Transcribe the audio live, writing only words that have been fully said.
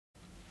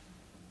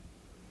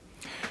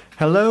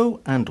Hello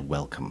and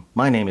welcome.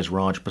 My name is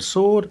Raj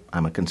Persaud.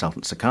 I'm a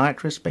consultant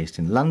psychiatrist based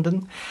in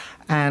London,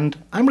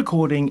 and I'm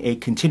recording a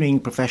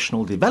continuing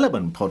professional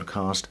development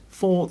podcast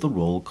for the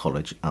Royal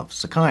College of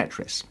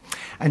Psychiatrists.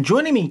 And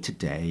joining me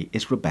today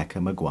is Rebecca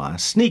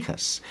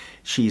Mcguire-Snieckus.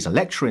 She's a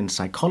lecturer in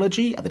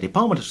psychology at the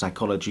Department of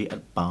Psychology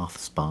at Bath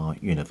Spa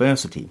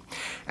University.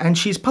 And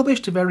she's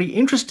published a very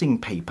interesting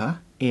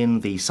paper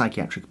in the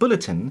Psychiatric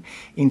Bulletin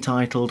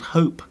entitled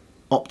Hope,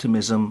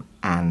 Optimism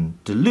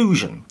and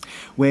Delusion,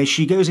 where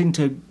she goes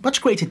into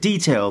much greater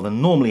detail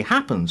than normally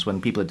happens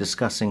when people are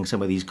discussing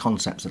some of these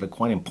concepts that are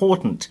quite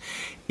important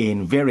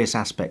in various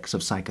aspects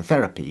of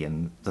psychotherapy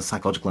and the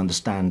psychological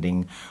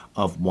understanding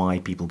of why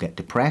people get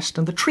depressed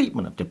and the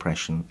treatment of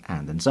depression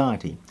and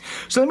anxiety.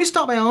 So let me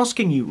start by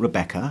asking you,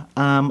 Rebecca,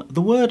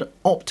 the word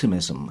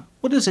optimism,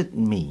 what does it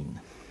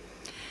mean?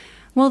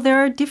 Well,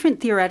 there are different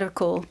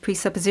theoretical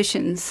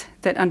presuppositions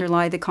that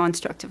underlie the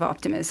construct of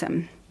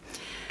optimism.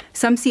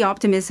 Some see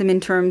optimism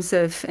in terms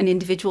of an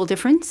individual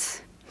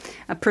difference,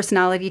 a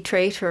personality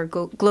trait or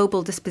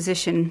global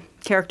disposition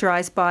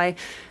characterized by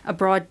a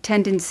broad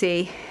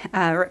tendency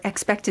or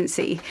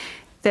expectancy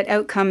that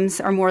outcomes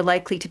are more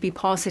likely to be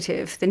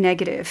positive than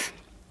negative.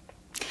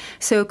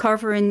 So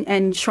Carver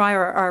and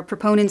Schreier are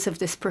proponents of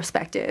this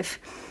perspective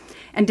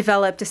and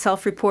developed a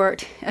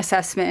self-report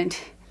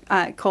assessment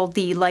called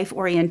the life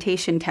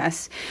orientation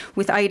test,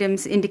 with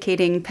items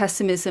indicating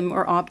pessimism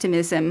or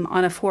optimism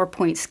on a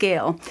 4-point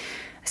scale,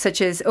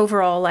 such as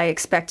overall, I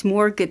expect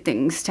more good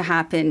things to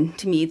happen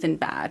to me than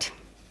bad.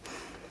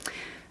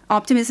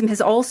 Optimism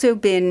has also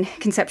been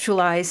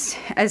conceptualized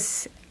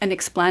as an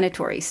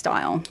explanatory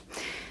style.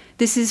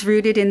 This is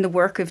rooted in the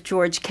work of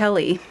George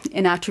Kelly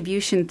in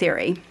attribution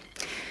theory,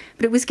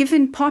 but it was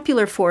given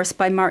popular force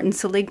by Martin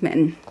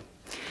Seligman.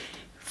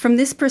 From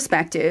this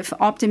perspective,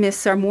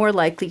 optimists are more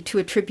likely to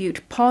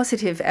attribute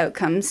positive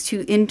outcomes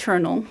to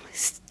internal,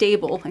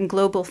 stable, and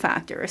global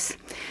factors,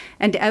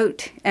 and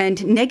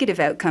negative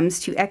outcomes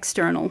to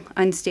external,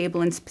 unstable,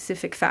 and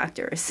specific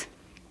factors.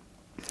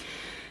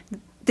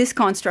 This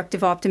construct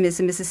of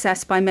optimism is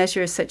assessed by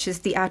measures such as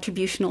the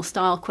attributional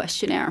style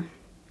questionnaire.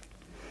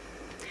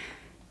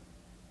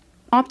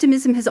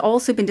 Optimism has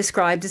also been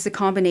described as a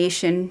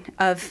combination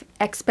of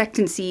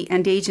expectancy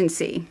and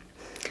agency.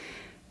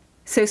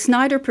 So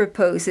Snyder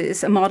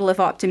proposes a model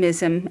of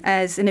optimism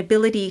as an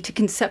ability to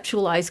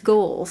conceptualize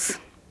goals,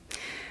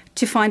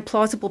 to find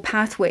plausible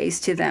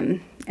pathways to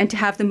them, and to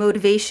have the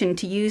motivation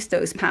to use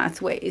those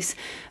pathways,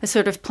 a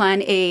sort of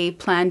plan A,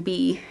 plan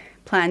B,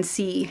 plan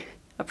C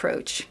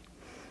approach.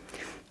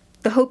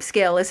 The Hope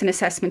Scale is an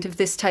assessment of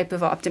this type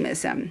of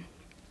optimism.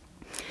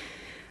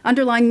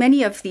 Underlying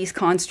many of these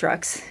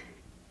constructs,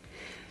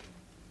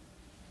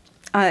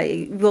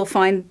 we'll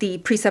find the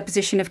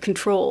presupposition of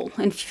control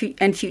and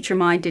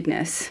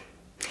future-mindedness.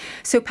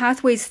 So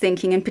pathways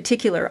thinking in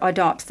particular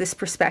adopts this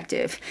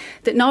perspective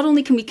that not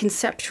only can we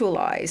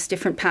conceptualize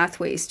different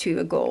pathways to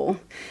a goal,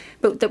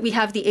 but that we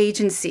have the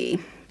agency,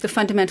 the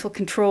fundamental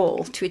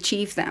control to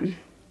achieve them.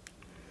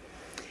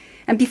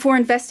 And before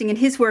investing in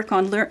his work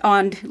on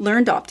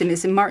learned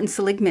optimism, Martin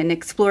Seligman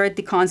explored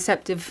the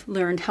concept of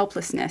learned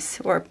helplessness,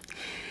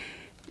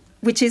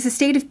 which is a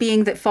state of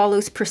being that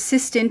follows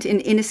persistent and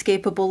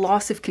inescapable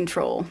loss of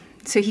control.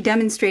 So he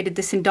demonstrated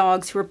this in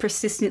dogs who were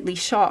persistently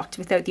shocked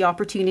without the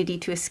opportunity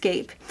to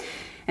escape,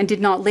 and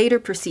did not later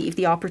perceive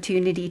the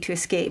opportunity to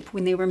escape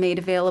when they were made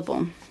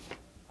available.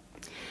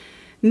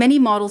 Many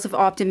models of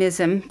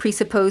optimism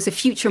presuppose a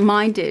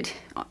future-minded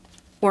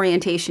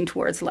orientation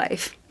towards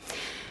life.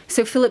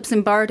 So Philip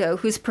Zimbardo,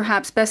 who's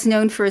perhaps best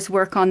known for his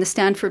work on the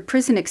Stanford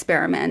prison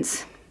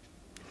experiments,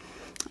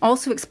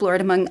 also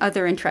explored, among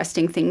other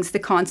interesting things, the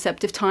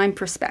concept of time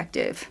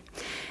perspective,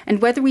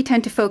 and whether we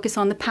tend to focus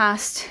on the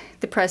past,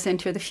 the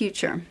present, or the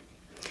future.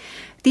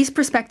 These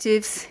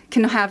perspectives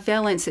can have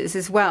valences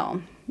as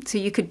well. So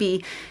you could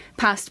be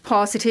past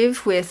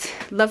positive with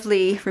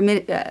lovely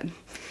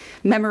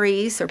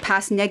memories, or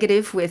past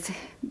negative with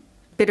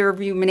bitter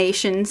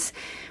ruminations,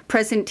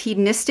 present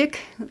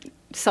hedonistic,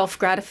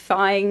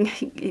 self-gratifying,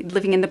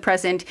 living in the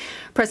present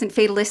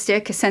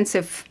fatalistic, a sense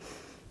of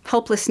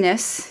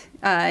helplessness,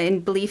 in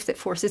belief that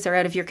forces are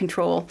out of your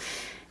control,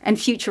 and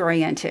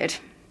future-oriented.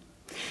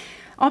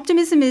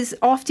 Optimism is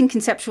often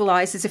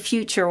conceptualized as a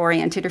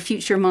future-oriented or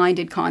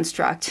future-minded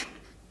construct.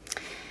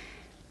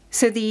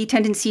 So the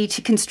tendency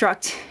to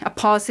construct a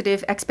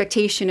positive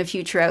expectation of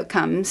future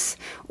outcomes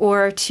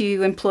or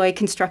to employ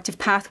constructive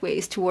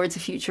pathways towards a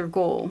future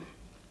goal.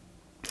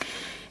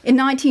 In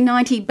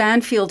 1990,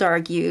 Banfield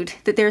argued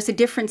that there's a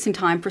difference in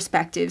time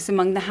perspectives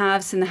among the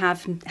haves and the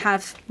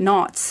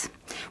have-nots,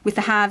 with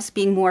the haves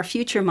being more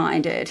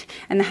future-minded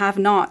and the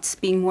have-nots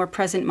being more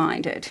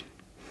present-minded.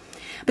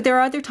 But there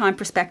are other time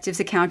perspectives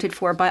accounted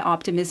for by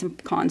optimism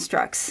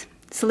constructs.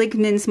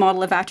 Seligman's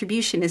model of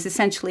attribution is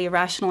essentially a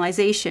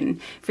rationalization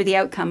for the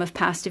outcome of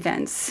past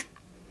events.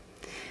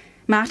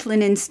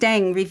 Matlin and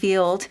Steng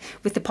revealed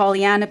with the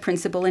Pollyanna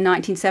principle in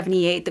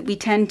 1978 that we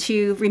tend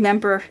to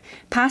remember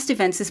past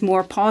events as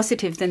more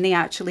positive than they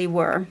actually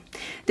were,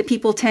 that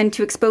people tend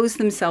to expose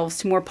themselves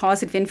to more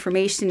positive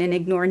information and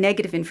ignore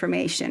negative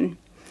information,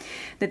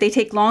 that they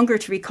take longer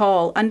to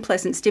recall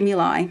unpleasant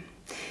stimuli,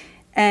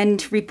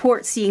 and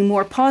report seeing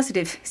more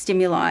positive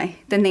stimuli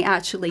than they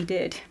actually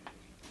did.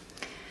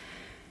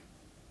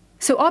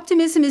 So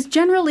optimism is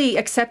generally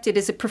accepted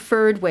as a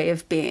preferred way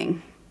of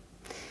being.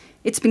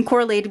 It's been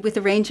correlated with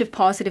a range of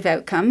positive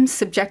outcomes: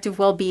 subjective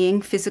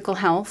well-being, physical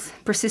health,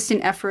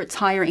 persistent efforts,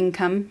 higher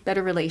income,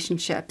 better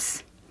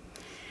relationships.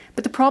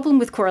 But the problem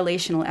with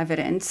correlational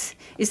evidence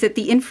is that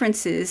the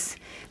inferences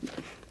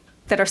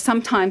that are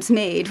sometimes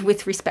made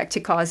with respect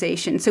to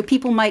causation. So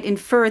people might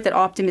infer that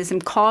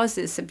optimism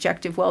causes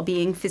subjective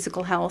well-being,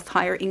 physical health,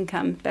 higher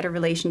income, better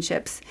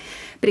relationships.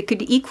 But it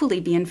could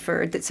equally be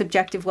inferred that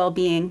subjective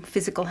well-being,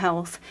 physical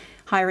health,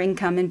 higher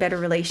income, and better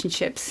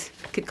relationships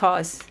could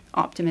cause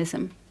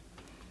optimism.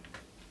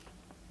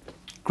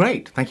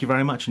 Great, thank you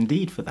very much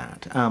indeed for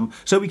that.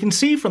 So we can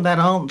see from that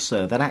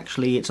answer that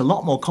actually it's a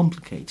lot more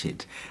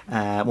complicated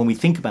when we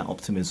think about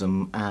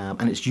optimism,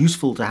 and it's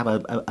useful to have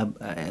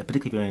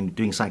particularly when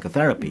doing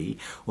psychotherapy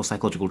or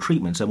psychological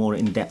treatments, a more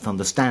in-depth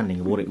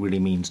understanding of what it really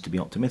means to be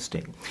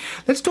optimistic.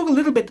 Let's talk a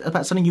little bit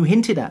about something you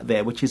hinted at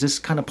there, which is this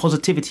kind of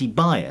positivity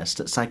bias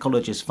that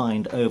psychologists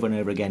find over and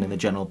over again in the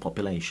general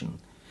population.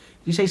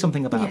 Could you say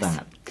something about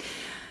that?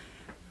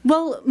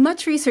 Well,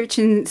 much research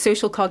in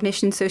social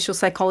cognition, social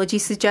psychology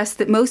suggests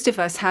that most of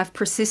us have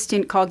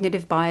persistent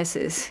cognitive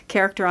biases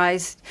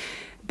characterized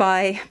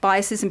by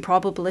biases in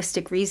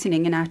probabilistic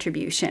reasoning and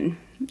attribution.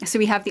 So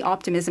we have the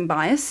optimism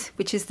bias,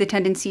 which is the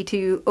tendency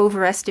to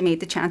overestimate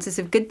the chances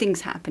of good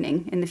things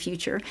happening in the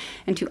future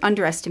and to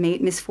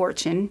underestimate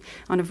misfortune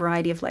on a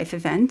variety of life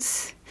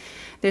events.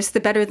 There's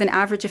the better than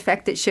average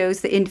effect that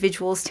shows that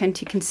individuals tend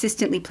to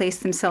consistently place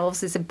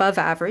themselves as above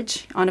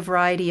average on a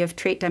variety of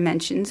trait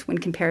dimensions when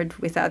compared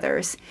with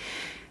others.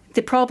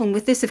 The problem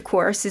with this, of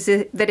course, is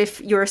that if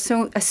you're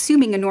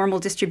assuming a normal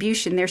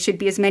distribution, there should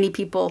be as many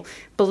people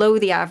below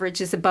the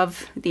average as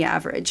above the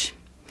average.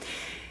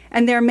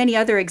 And there are many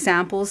other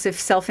examples of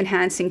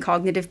self-enhancing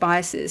cognitive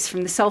biases,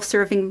 from the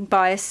self-serving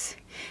bias,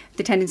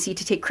 the tendency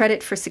to take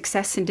credit for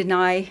success and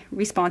deny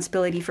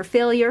responsibility for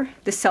failure,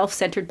 the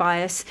self-centered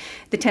bias,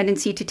 the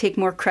tendency to take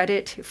more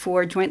credit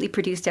for jointly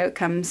produced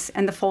outcomes,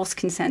 and the false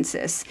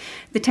consensus,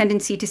 the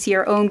tendency to see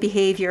our own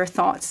behavior,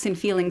 thoughts, and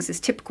feelings as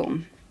typical.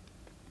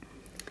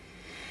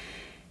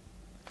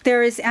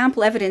 There is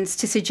ample evidence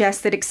to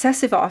suggest that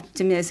excessive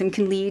optimism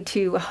can lead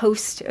to a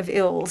host of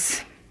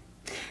ills.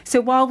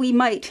 So while we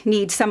might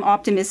need some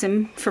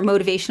optimism for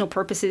motivational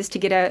purposes to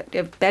get out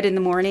of bed in the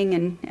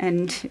morning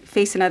and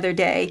face another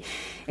day,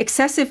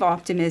 excessive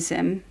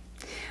optimism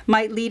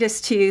might lead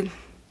us to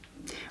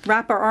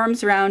wrap our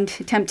arms around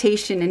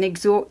temptation and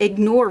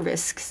ignore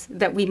risks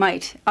that we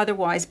might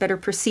otherwise better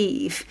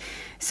perceive.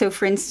 So,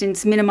 for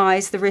instance,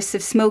 minimize the risks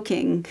of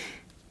smoking,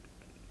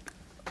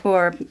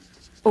 or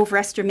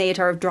overestimate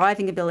our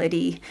driving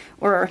ability,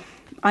 or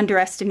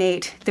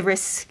underestimate the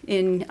risks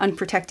in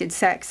unprotected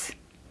sex.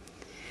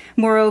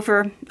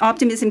 Moreover,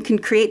 optimism can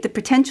create the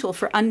potential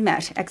for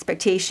unmet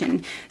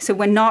expectation. So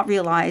when not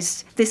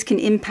realized, this can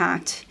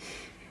impact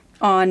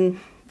on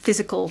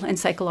physical and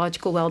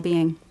psychological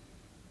well-being.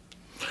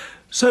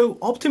 So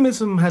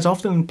optimism has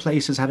often been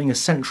placed as having a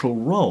central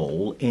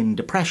role in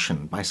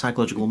depression by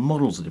psychological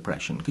models of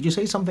depression. Could you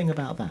say something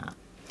about that?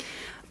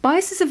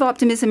 Biases of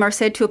optimism are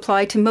said to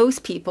apply to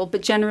most people,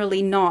 but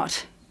generally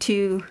not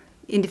to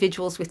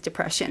individuals with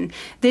depression.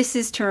 This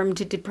is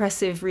termed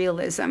depressive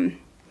realism.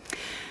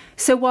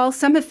 So while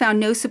some have found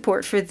no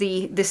support for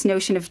this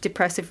notion of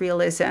depressive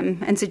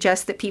realism and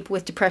suggest that people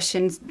with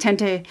depression tend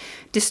to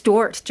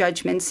distort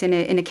judgments in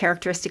a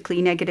characteristically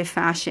negative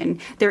fashion,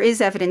 there is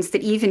evidence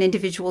that even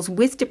individuals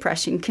with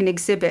depression can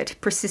exhibit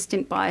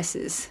persistent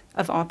biases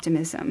of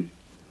optimism.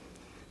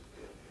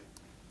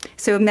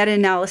 So a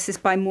meta-analysis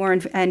by Moore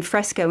and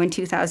Fresco in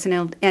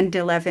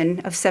 2011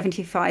 of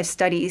 75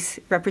 studies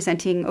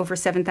representing over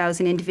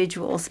 7,000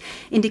 individuals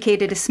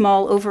indicated a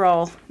small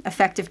overall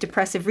effect of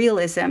depressive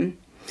realism,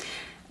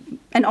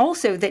 and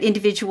also that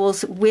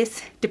individuals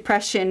with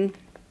depression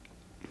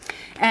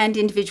and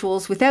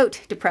individuals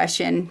without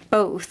depression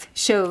both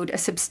showed a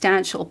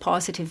substantial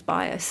positive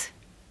bias.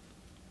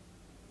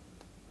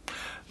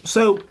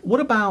 So what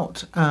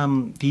about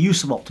the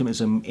use of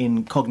optimism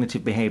in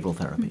cognitive behavioral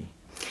therapy?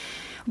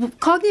 Well,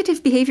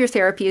 cognitive behavior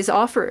therapy is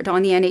offered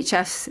on the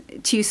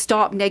NHS to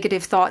stop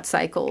negative thought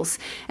cycles.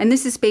 And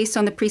this is based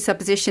on the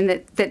presupposition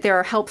that there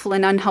are helpful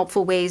and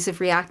unhelpful ways of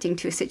reacting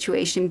to a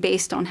situation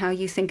based on how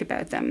you think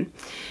about them.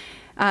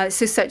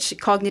 So such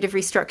cognitive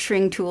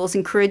restructuring tools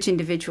encourage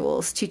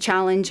individuals to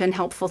challenge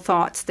unhelpful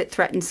thoughts that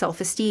threaten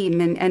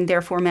self-esteem and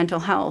therefore mental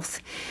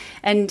health.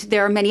 And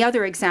there are many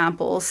other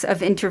examples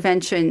of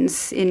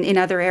interventions in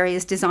other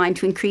areas designed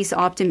to increase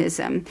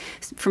optimism,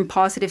 from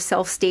positive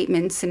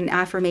self-statements and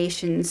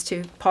affirmations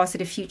to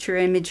positive future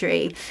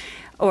imagery,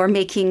 or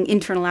making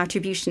internal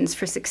attributions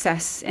for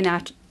success and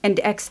and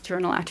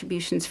external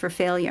attributions for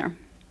failure.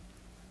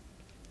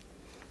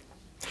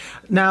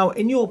 Now,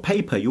 in your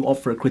paper, you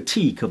offer a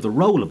critique of the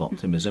role of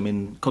optimism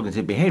in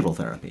cognitive behavioral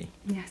therapy.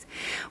 Yes.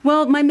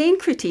 Well, my main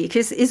critique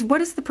is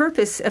what is the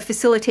purpose of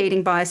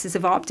facilitating biases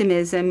of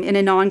optimism in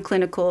a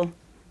non-clinical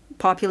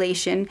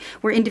population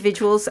where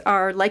individuals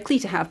are likely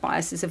to have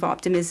biases of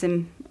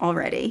optimism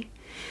already?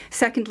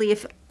 Secondly,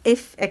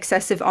 if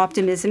excessive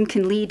optimism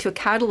can lead to a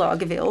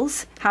catalogue of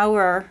ills, how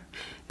are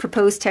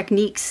proposed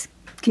techniques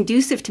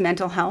conducive to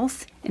mental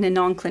health in a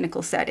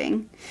non-clinical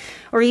setting?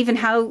 Or even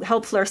how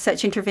helpful are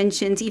such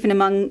interventions even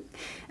among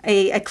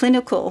a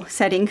clinical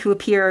setting who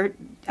appear,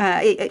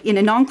 in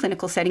a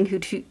non-clinical setting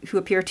who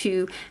appear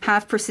to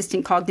have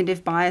persistent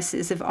cognitive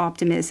biases of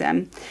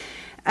optimism?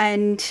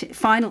 And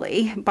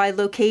finally, by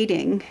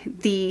locating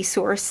the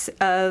source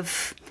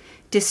of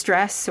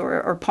distress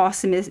or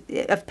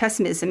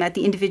pessimism at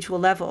the individual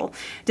level,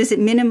 does it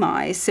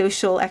minimize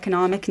social,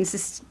 economic, and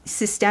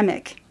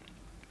systemic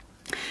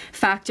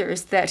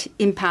factors that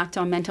impact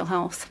on mental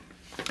health?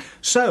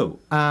 So,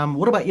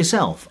 what about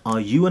yourself? Are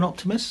you an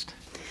optimist?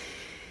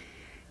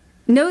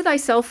 Know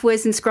thyself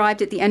was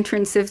inscribed at the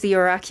entrance of the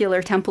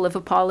oracular temple of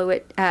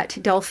Apollo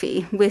at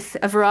Delphi, with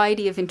a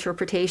variety of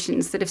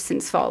interpretations that have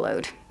since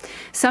followed.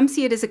 Some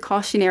see it as a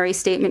cautionary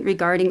statement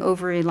regarding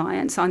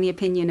over-reliance on the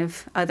opinion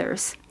of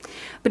others,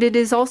 but it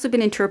has also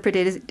been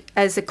interpreted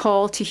as a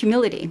call to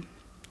humility,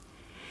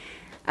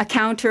 a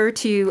counter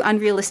to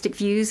unrealistic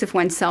views of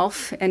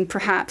oneself, and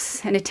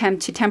perhaps an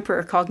attempt to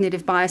temper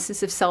cognitive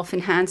biases of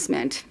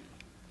self-enhancement.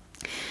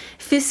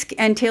 Fisk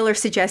and Taylor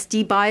suggest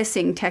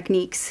debiasing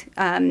techniques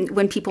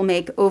when people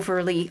make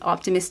overly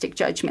optimistic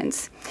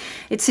judgments.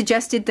 It's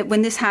suggested that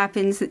when this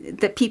happens,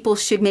 that people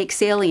should make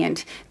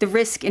salient the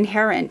risk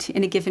inherent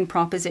in a given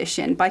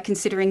proposition by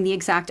considering the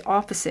exact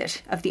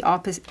opposite of the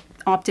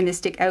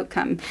optimistic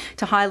outcome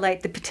to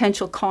highlight the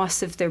potential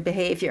costs of their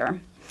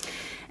behavior.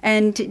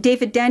 And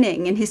David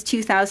Denning, in his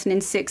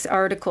 2006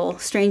 article,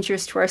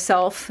 Strangers to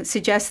Ourself,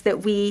 suggests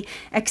that we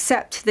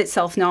accept that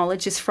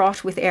self-knowledge is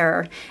fraught with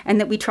error and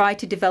that we try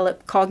to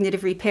develop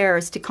cognitive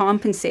repairs to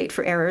compensate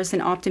for errors in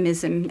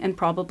optimism and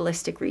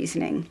probabilistic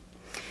reasoning.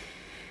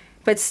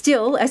 But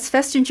still, as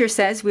Festinger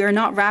says, we are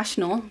not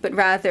rational, but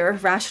rather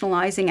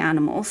rationalizing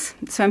animals.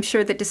 So I'm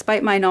sure that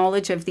despite my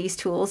knowledge of these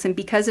tools and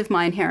because of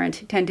my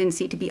inherent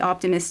tendency to be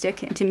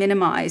optimistic and to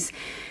minimize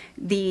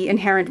the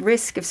inherent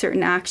risk of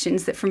certain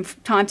actions, that from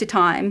time to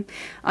time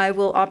I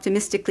will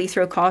optimistically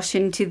throw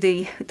caution to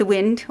the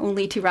wind,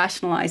 only to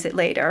rationalize it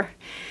later.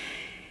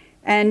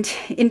 And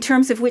in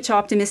terms of which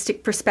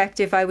optimistic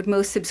perspective I would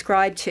most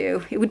subscribe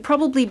to, it would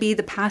probably be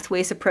the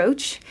pathways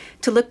approach,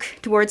 to look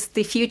towards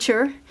the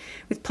future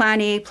with plan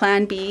A,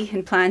 plan B,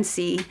 and plan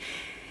C,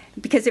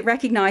 because it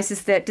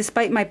recognizes that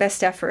despite my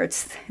best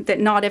efforts, that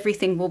not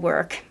everything will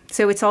work.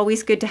 So it's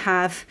always good to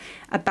have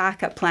a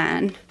backup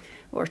plan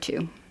or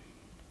two.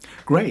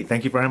 Great,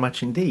 thank you very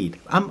much indeed.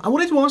 I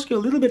wanted to ask you a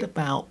little bit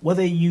about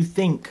whether you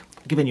think,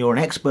 given you're an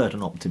expert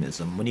on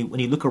optimism, when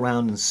you look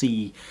around and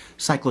see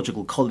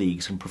psychological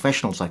colleagues and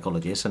professional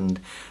psychologists, and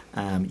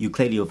you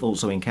clearly have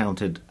also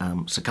encountered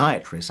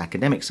psychiatrists,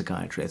 academic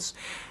psychiatrists,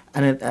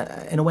 and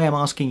in a way I'm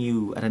asking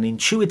you at an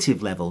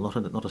intuitive level,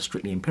 not a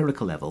strictly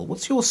empirical level,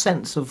 what's your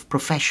sense of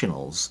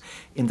professionals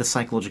in the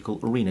psychological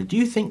arena? Do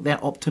you think they're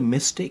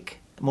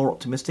more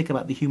optimistic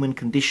about the human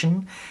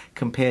condition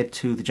compared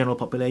to the general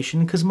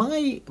population? Because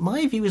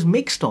my view is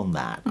mixed on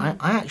that.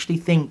 I actually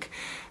think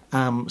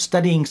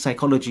studying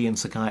psychology and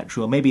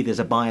psychiatry, or maybe there's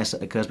a bias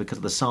that occurs because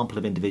of the sample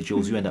of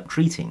individuals you end up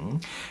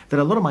treating, that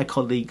a lot of my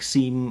colleagues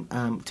seem,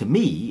 to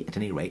me at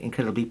any rate,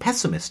 incredibly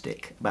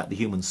pessimistic about the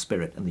human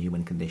spirit and the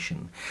human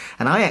condition.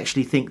 And I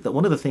actually think that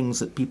one of the things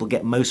that people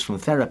get most from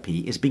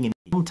therapy is being in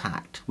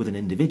contact with an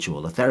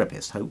individual, a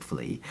therapist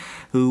hopefully,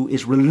 who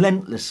is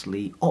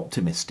relentlessly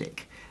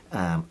optimistic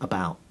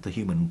about the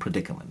human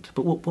predicament.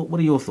 But what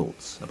are your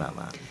thoughts about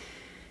that?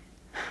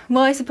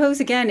 Well, I suppose,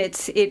 again,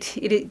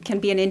 it can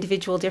be an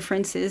individual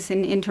differences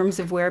in terms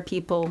of where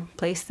people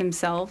place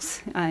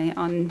themselves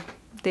on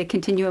the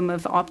continuum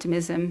of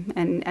optimism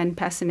and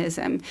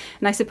pessimism.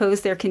 And I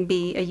suppose there can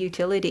be a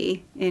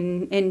utility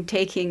in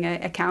taking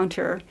a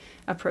counter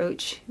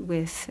approach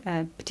with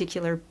a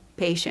particular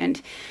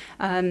patient.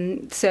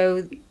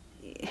 So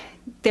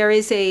there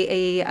is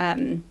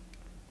a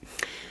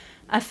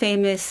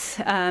famous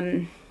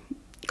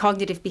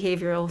cognitive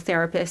behavioral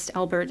therapist,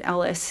 Albert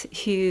Ellis,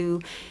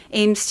 who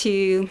aims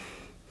to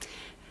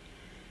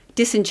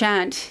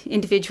disenchant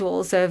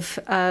individuals of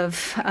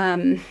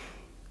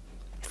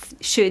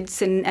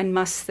shoulds and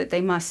musts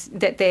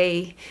that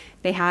they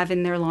have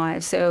in their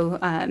lives. So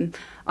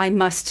I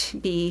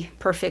must be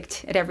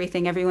perfect at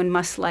everything. Everyone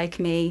must like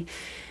me.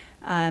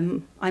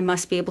 I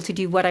must be able to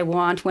do what I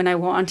want when I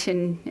want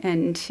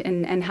and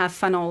have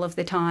fun all of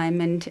the time.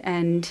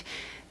 And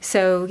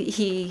so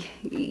he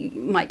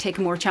might take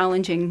a more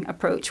challenging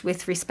approach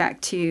with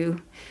respect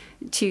to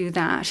to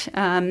that.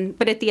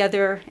 But at the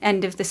other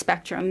end of the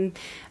spectrum,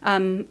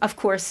 of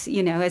course,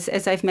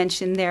 as I've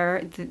mentioned,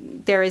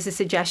 there is a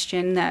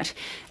suggestion that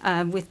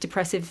with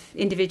depressive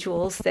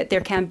individuals that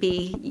there can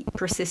be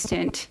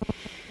persistent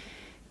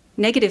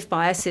negative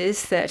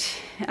biases that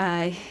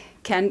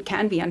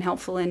can be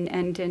unhelpful,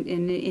 and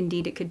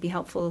indeed it could be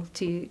helpful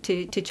to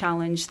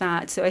challenge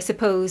that. So I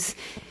suppose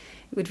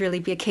it would really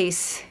be a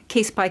case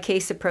by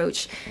case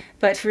approach,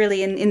 but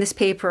really in this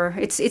paper,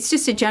 it's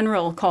just a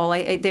general call.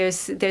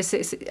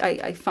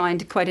 I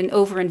find quite an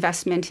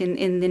overinvestment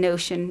in the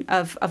notion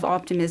of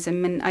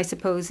optimism, and I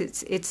suppose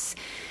it's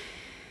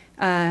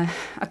a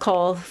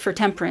call for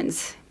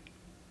temperance.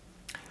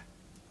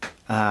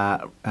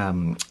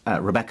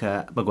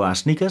 Rebecca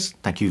Mcguire-Snieckus,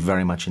 thank you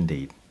very much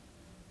indeed.